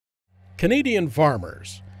Canadian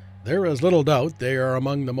farmers. There is little doubt they are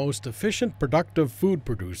among the most efficient, productive food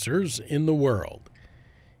producers in the world.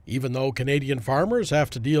 Even though Canadian farmers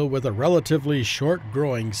have to deal with a relatively short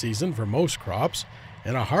growing season for most crops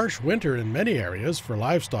and a harsh winter in many areas for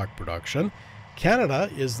livestock production,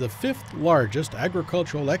 Canada is the fifth largest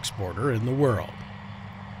agricultural exporter in the world.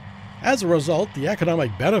 As a result, the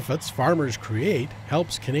economic benefits farmers create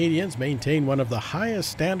helps Canadians maintain one of the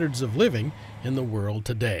highest standards of living in the world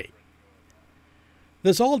today.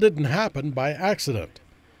 This all didn't happen by accident.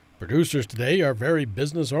 Producers today are very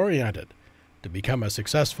business-oriented. To become a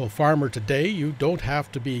successful farmer today, you don't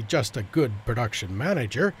have to be just a good production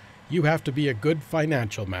manager, you have to be a good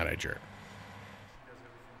financial manager.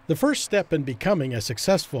 The first step in becoming a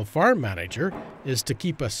successful farm manager is to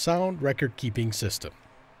keep a sound record-keeping system.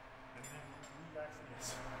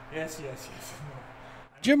 Yes.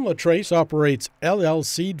 Jim Latrace operates LL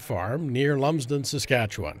Seed Farm near Lumsden,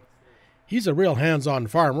 Saskatchewan. He's a real hands-on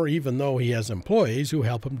farmer, even though he has employees who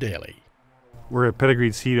help him daily. We're a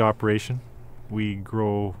pedigreed seed operation. We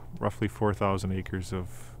grow roughly 4,000 acres of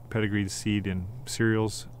pedigreed seed in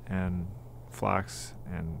cereals and flax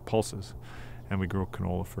and pulses, and we grow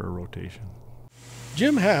canola for a rotation.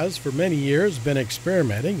 Jim has, for many years, been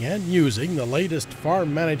experimenting and using the latest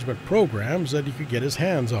farm management programs that he could get his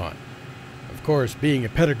hands on. Of course, being a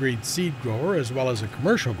pedigreed seed grower as well as a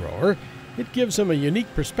commercial grower, it gives him a unique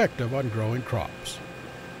perspective on growing crops.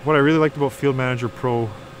 What I really liked about Field Manager Pro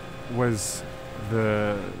was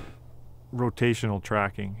the rotational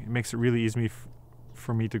tracking. It makes it really easy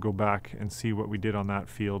for me to go back and see what we did on that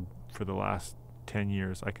field for the last 10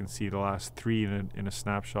 years. I can see the last 3 in a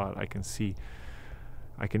snapshot. I can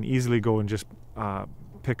easily go and just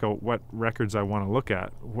pick out what records I want to look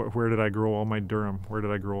at. Where did I grow all my durum? Where did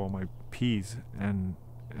I grow all my peas? And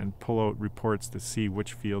pull out reports to see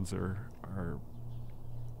which fields are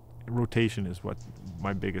rotation is what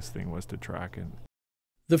my biggest thing was to track. And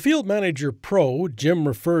the Field Manager Pro Jim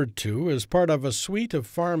referred to is part of a suite of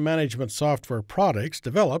farm management software products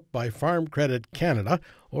developed by Farm Credit Canada,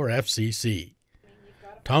 or FCC.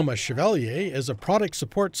 Thomas Chevalier is a product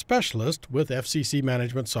support specialist with FCC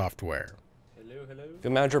Management Software.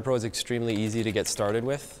 Field Manager Pro is extremely easy to get started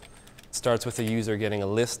with. It starts with the user getting a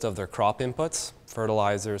list of their crop inputs,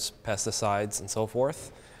 fertilizers, pesticides, and so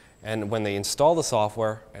forth. And when they install the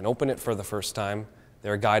software and open it for the first time,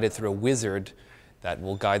 they're guided through a wizard that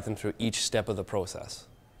will guide them through each step of the process.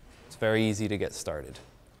 It's very easy to get started.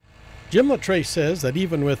 Jim Latrace says that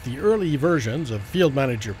even with the early versions of Field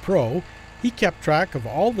Manager Pro, he kept track of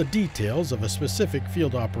all the details of a specific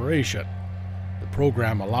field operation. The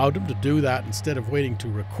program allowed him to do that instead of waiting to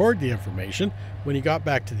record the information when he got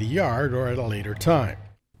back to the yard or at a later time.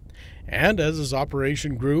 And as his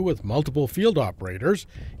operation grew with multiple field operators,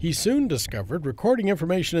 he soon discovered recording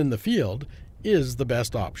information in the field is the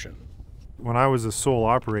best option. when I was a sole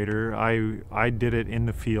operator, I did it in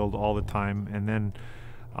the field all the time, and then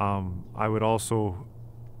I would also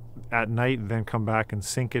at night then come back and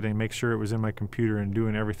sync it and make sure it was in my computer and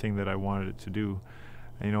doing everything that I wanted it to do.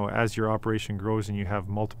 And, you know, as your operation grows and you have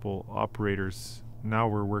multiple operators, now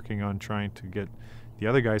we're working on trying to get the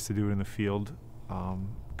other guys to do it in the field,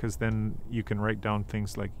 because then you can write down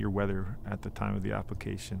things like your weather at the time of the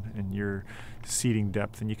application and your seeding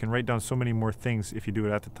depth, and you can write down so many more things if you do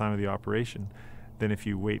it at the time of the operation than if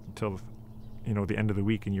you wait until, you know, the end of the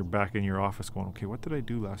week and you're back in your office going, okay, what did I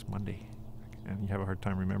do last Monday? And you have a hard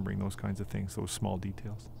time remembering those kinds of things, those small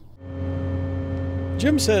details.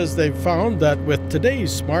 Jim says they've found that with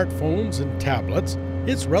today's smartphones and tablets,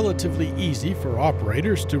 it's relatively easy for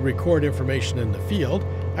operators to record information in the field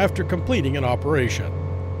after completing an operation.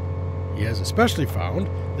 He has especially found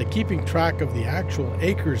that keeping track of the actual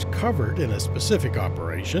acres covered in a specific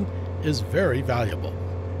operation is very valuable.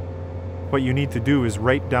 What you need to do is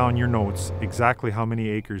write down your notes exactly how many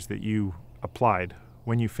acres that you applied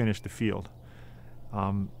when you finished the field.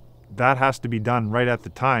 That has to be done right at the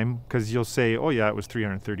time, because you'll say, oh yeah, it was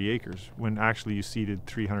 330 acres, when actually you seeded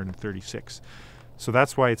 336. So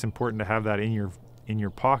that's why it's important to have that in your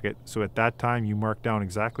pocket, so at that time you mark down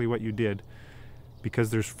exactly what you did,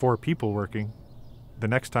 because there's 4 people working. The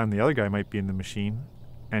next time the other guy might be in the machine,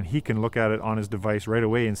 and he can look at it on his device right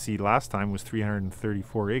away and see last time was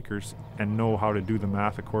 334 acres and know how to do the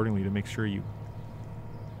math accordingly to make sure you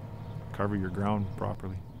cover your ground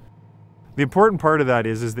properly. The important part of that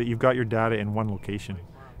is that you've got your data in one location.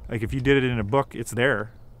 Like if you did it in a book, it's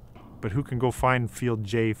there, but who can go find field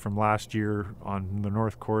J from last year on the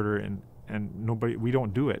North Quarter, and nobody, we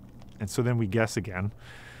don't do it. And so then we guess again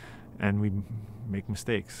and we make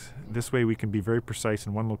mistakes. This way we can be very precise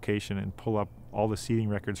in one location and pull up all the seeding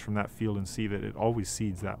records from that field and see that it always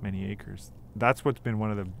seeds that many acres. That's what's been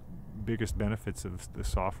one of the biggest benefits of the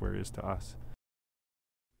software is to us.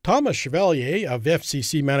 Thomas Chevalier of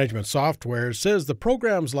FCC Management Software says the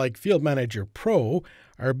programs like Field Manager Pro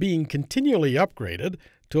are being continually upgraded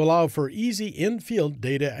to allow for easy in-field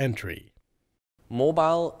data entry.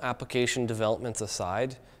 Mobile application developments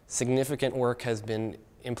aside, significant work has been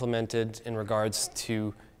implemented in regards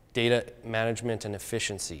to data management and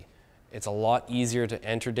efficiency. It's a lot easier to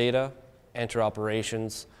enter data, enter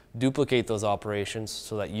operations, duplicate those operations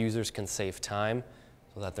so that users can save time,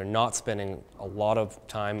 so that they're not spending a lot of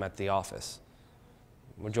time at the office.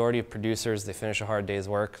 Majority of producers, they finish a hard day's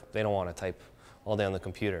work, they don't want to type all day on the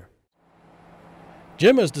computer.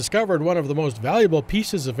 Jim has discovered one of the most valuable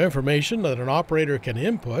pieces of information that an operator can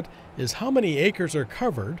input is how many acres are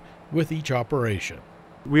covered with each operation.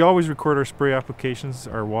 We always record our spray applications,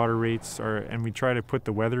 our water rates, and we try to put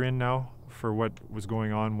the weather in now for what was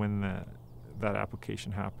going on when that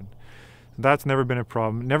application happened. That's never been a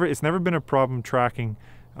problem. It's never been a problem tracking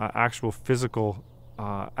actual physical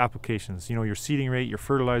applications. You know, your seeding rate, your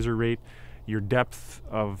fertilizer rate, your depth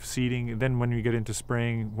of seeding. And then when we get into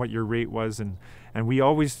spraying, what your rate was, and we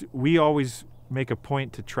always make a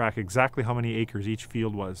point to track exactly how many acres each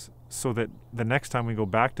field was, so that the next time we go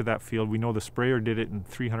back to that field, we know the sprayer did it in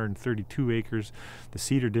 332 acres, the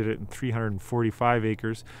seeder did it in 345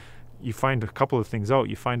 acres. You find a couple of things out.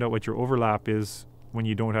 You find out what your overlap is when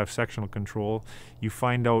you don't have sectional control. You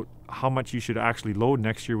find out how much you should actually load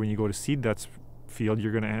next year when you go to seed that field.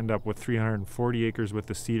 You're going to end up with 340 acres with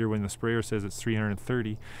the seeder when the sprayer says it's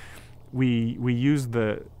 330. We use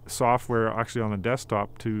the software actually on the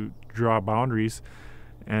desktop to draw boundaries,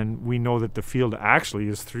 and we know that the field actually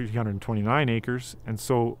is 329 acres, and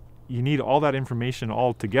so you need all that information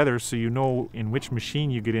all together so you know in which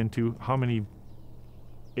machine you get into how many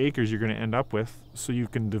acres you're going to end up with, so you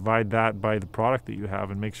can divide that by the product that you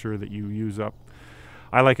have and make sure that you use up.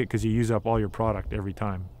 I like it because you use up all your product every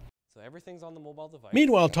time. So everything's on the mobile device.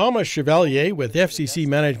 Meanwhile, Thomas Chevalier with FCC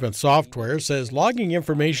Management Software says logging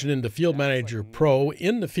information into Field Manager Pro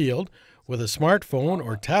in the field with a smartphone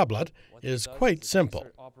or tablet is quite simple.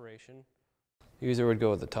 User would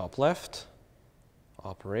go to the top left,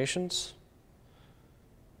 Operations,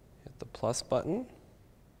 hit the plus button.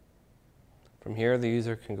 From here, the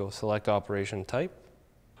user can go select operation type.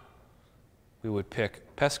 We would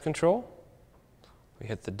pick pest control. We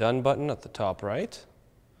hit the done button at the top right.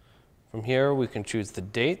 From here, we can choose the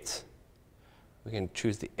date. We can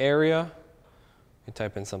choose the area. We can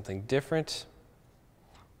type in something different.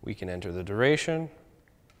 We can enter the duration,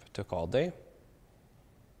 if it took all day.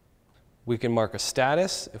 We can mark a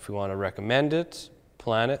status if we want to recommend it,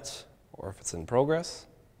 plan it, or if it's in progress.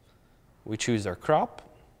 We choose our crop.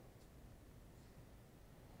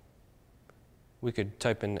 We could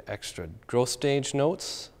type in extra growth stage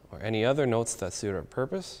notes or any other notes that suit our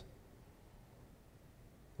purpose.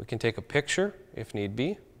 We can take a picture if need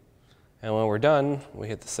be. And when we're done, we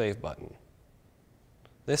hit the save button.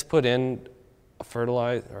 This put in a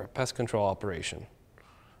fertilizer or a pest control operation.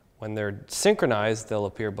 When they're synchronized, they'll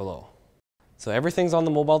appear below. So everything's on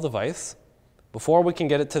the mobile device. Before we can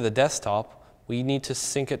get it to the desktop, we need to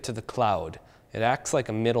sync it to the cloud. It acts like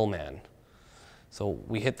a middleman. So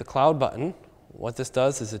we hit the cloud button. What this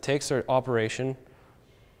does is it takes our operation,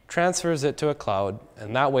 transfers it to a cloud,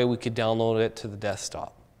 and that way we could download it to the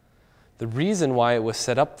desktop. The reason why it was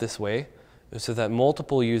set up this way is so that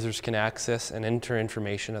multiple users can access and enter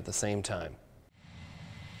information at the same time.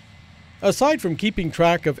 Aside from keeping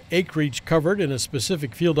track of acreage covered in a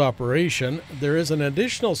specific field operation, there is an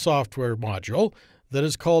additional software module that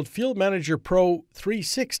is called Field Manager Pro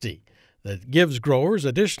 360 that gives growers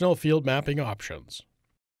additional field mapping options.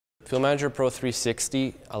 Field Manager Pro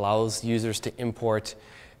 360 allows users to import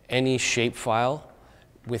any shapefile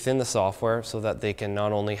within the software so that they can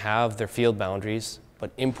not only have their field boundaries,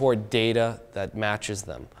 but import data that matches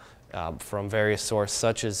them from various sources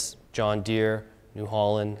such as John Deere, New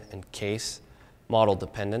Holland, and Case, model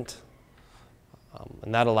dependent.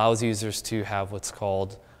 And that allows users to have what's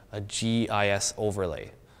called a Gis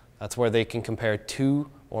Overlay. That's where they can compare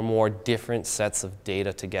two or more different sets of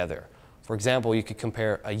data together. For example, you could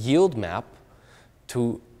compare a yield map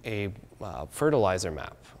to a fertilizer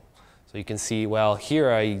map. So you can see, well,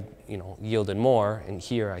 here I yielded more, and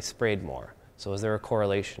here I sprayed more. So is there a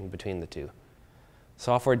correlation between the two?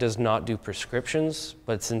 Software does not do prescriptions,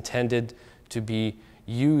 but it's intended to be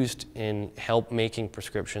used in help making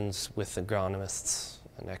prescriptions with agronomists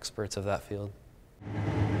and experts of that field.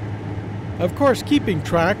 Of course, keeping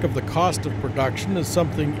track of the cost of production is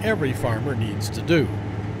something every farmer needs to do.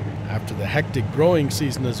 After the hectic growing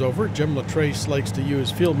season is over, Jim Latrace likes to use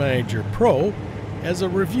Field Manager Pro as a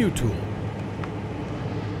review tool.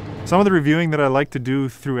 Some of the reviewing that I like to do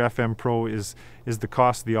through FM Pro is the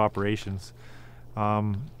cost of the operations.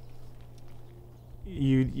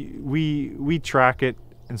 We track it,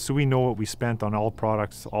 and so we know what we spent on all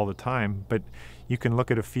products all the time. But you can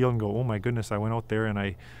look at a field and go, "Oh my goodness, I went out there and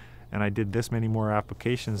I did this many more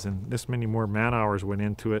applications and this many more man hours went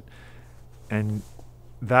into it." And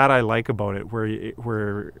that I like about it,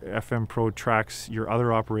 where FM Pro tracks your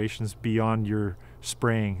other operations beyond your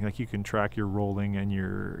spraying. Like you can track your rolling and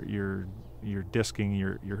your disking,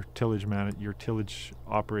 your tillage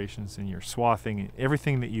operations, and your swathing.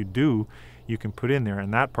 Everything that you do, you can put in there,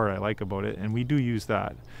 and that part I like about it. And we do use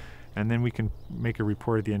that. And then we can make a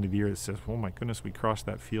report at the end of the year that says, "Oh my goodness, we crossed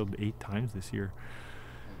that field 8 times this year."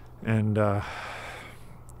 And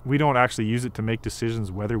we don't actually use it to make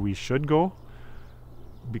decisions whether we should go,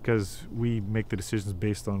 because we make the decisions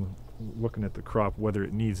based on looking at the crop, whether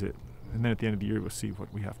it needs it. And then at the end of the year, we'll see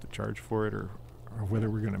what we have to charge for it, or whether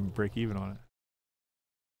we're going to break even on it.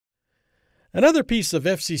 Another piece of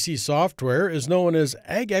FCC software is known as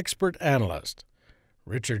AgExpert Analyst.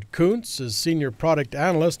 Richard Kuntz is Senior Product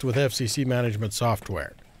Analyst with FCC Management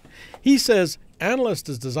Software. He says Analyst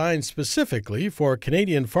is designed specifically for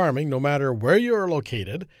Canadian farming, no matter where you are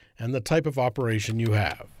located and the type of operation you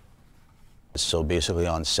have. So basically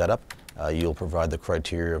on setup, you'll provide the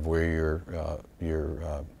criteria of where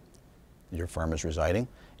your farm is residing,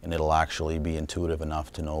 and it'll actually be intuitive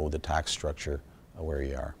enough to know the tax structure where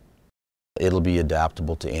you are. It'll be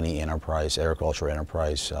adaptable to any enterprise, agricultural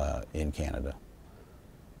enterprise in Canada.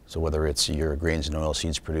 So whether it's your grains and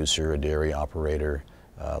oilseeds producer, a dairy operator,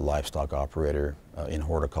 livestock operator, in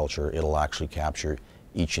horticulture, it'll actually capture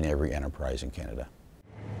each and every enterprise in Canada.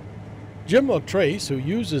 Jim Latrace, who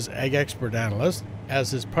uses AgExpert Analyst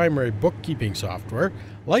as his primary bookkeeping software,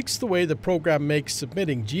 likes the way the program makes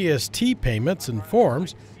submitting GST payments and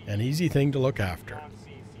forms an easy thing to look after.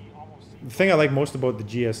 The thing I like most about the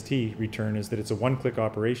GST return is that it's a one-click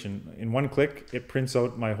operation. In one click, it prints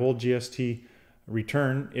out my whole GST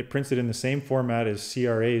return. It prints it in the same format as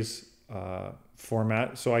CRA's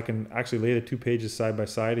format, so I can actually lay the 2 pages side by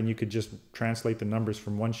side, and you could just translate the numbers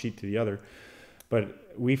from one sheet to the other. But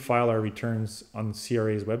we file our returns on the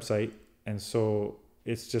CRA's website, and so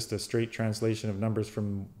it's just a straight translation of numbers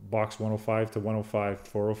from box 105 to 105,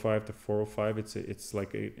 405 to 405. It's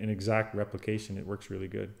like an exact replication. It works really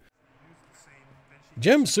good.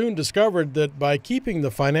 Jim soon discovered that by keeping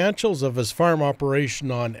the financials of his farm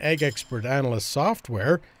operation on AgExpert Analyst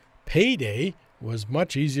software, payday was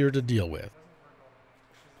much easier to deal with.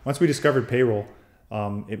 Once we discovered payroll,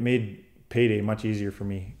 it made payday much easier for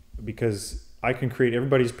me, because I can create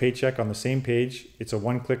everybody's paycheck on the same page. It's a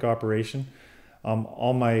one-click operation.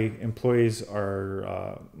 All my employees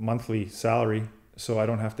are monthly salary, so I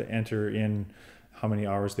don't have to enter in how many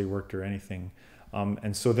hours they worked or anything.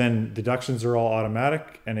 And so then deductions are all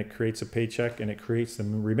automatic, and it creates a paycheck, and it creates the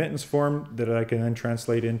remittance form that I can then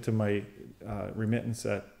translate into my remittance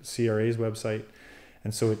at CRA's website.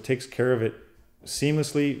 And so it takes care of it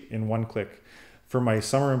seamlessly in one click. For my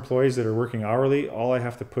summer employees that are working hourly, all I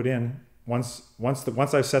have to put in, once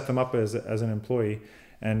I've set them up as an employee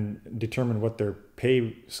and determine what their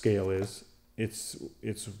pay scale is, it's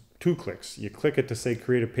 2 clicks. You click it to say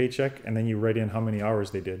create a paycheck, and then you write in how many hours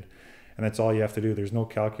they did. And that's all you have to do. There's no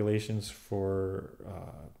calculations for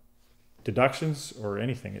deductions or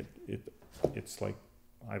anything. It's like,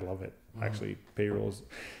 I love it. Actually, payrolls.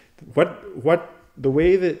 The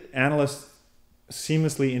way that Analyst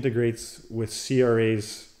seamlessly integrates with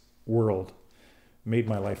CRA's world made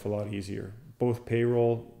my life a lot easier. Both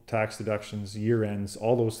payroll, tax deductions, year ends,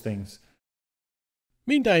 all those things.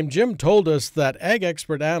 Meantime, Jim told us that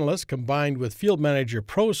AgExpert Analyst combined with Field Manager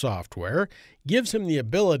Pro software gives him the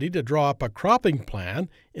ability to draw up a cropping plan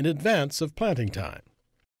in advance of planting time.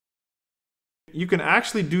 You can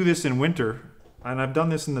actually do this in winter, and I've done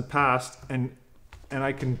this in the past, and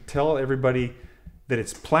I can tell everybody that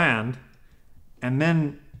it's planned, and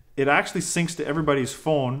then it actually syncs to everybody's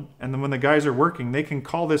phone, and then when the guys are working, they can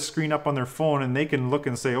call this screen up on their phone, and they can look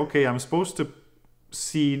and say, okay, I'm supposed to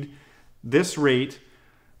seed this rate,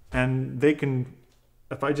 and they can,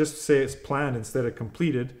 if I just say it's planned instead of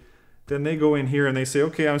completed, then they go in here and they say,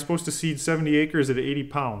 okay, I'm supposed to seed 70 acres at 80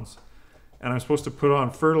 pounds, and I'm supposed to put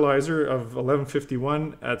on fertilizer of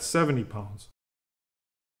 1151 at 70 pounds.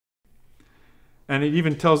 And it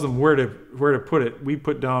even tells them where to put it. We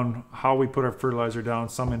put down how we put our fertilizer down,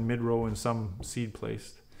 some in mid-row and some seed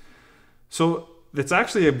placed. So it's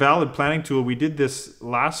actually a valid planning tool. We did this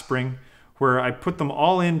last spring where I put them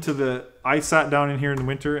all into I sat down in here in the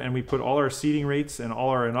winter and we put all our seeding rates and all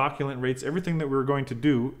our inoculant rates, everything that we were going to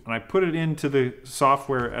do, and I put it into the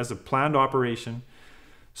software as a planned operation.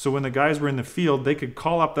 So when the guys were in the field, they could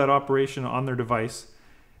call up that operation on their device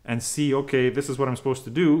and see, okay, this is what I'm supposed to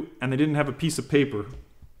do, and they didn't have a piece of paper.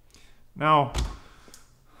 Now,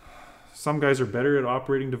 some guys are better at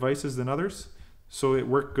operating devices than others, so it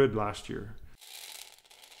worked good last year.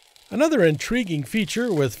 Another intriguing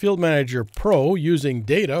feature with Field Manager Pro using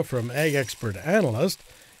data from AgExpert Analyst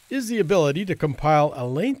is the ability to compile a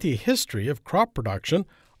lengthy history of crop production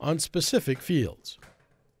on specific fields.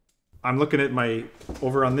 I'm looking at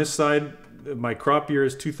over on this side, my crop year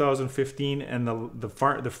is 2015, and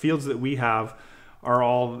the fields that we have are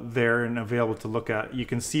all there and available to look at. You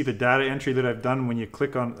can see the data entry that I've done when you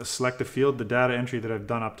click on select a field, the data entry that I've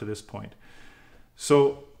done up to this point.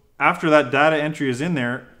 So after that data entry is in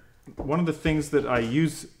there, one of the things that I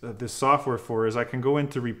use this software for is I can go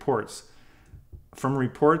into reports. From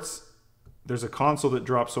reports, there's a console that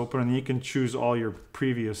drops open and you can choose all your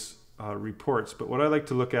previous reports. But what I like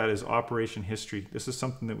to look at is operation history. This is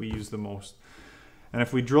something that we use the most. And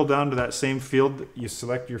if we drill down to that same field, you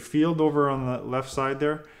select your field over on the left side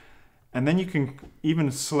there, and then you can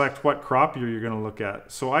even select what crop year you're going to look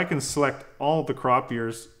at. So I can select all the crop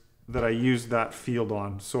years that I use that field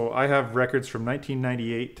on. So I have records from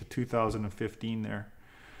 1998 to 2015 there.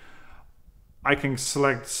 I can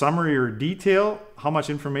select summary or detail. How much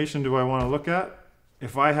information do I want to look at?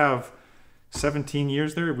 If I have 17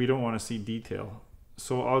 years there, we don't want to see detail.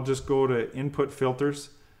 So I'll just go to input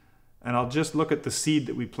filters and I'll just look at the seed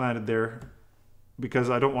that we planted there because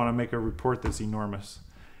I don't want to make a report that's enormous.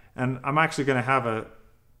 And I'm actually going to have a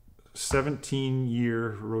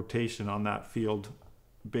 17-year rotation on that field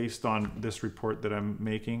based on this report that I'm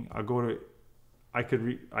making. I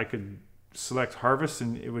could select harvest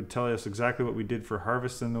and it would tell us exactly what we did for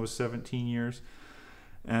harvest in those 17 years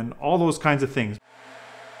and all those kinds of things.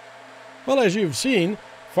 Well, as you've seen,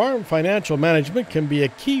 farm financial management can be a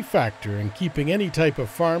key factor in keeping any type of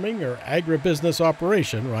farming or agribusiness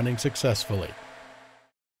operation running successfully.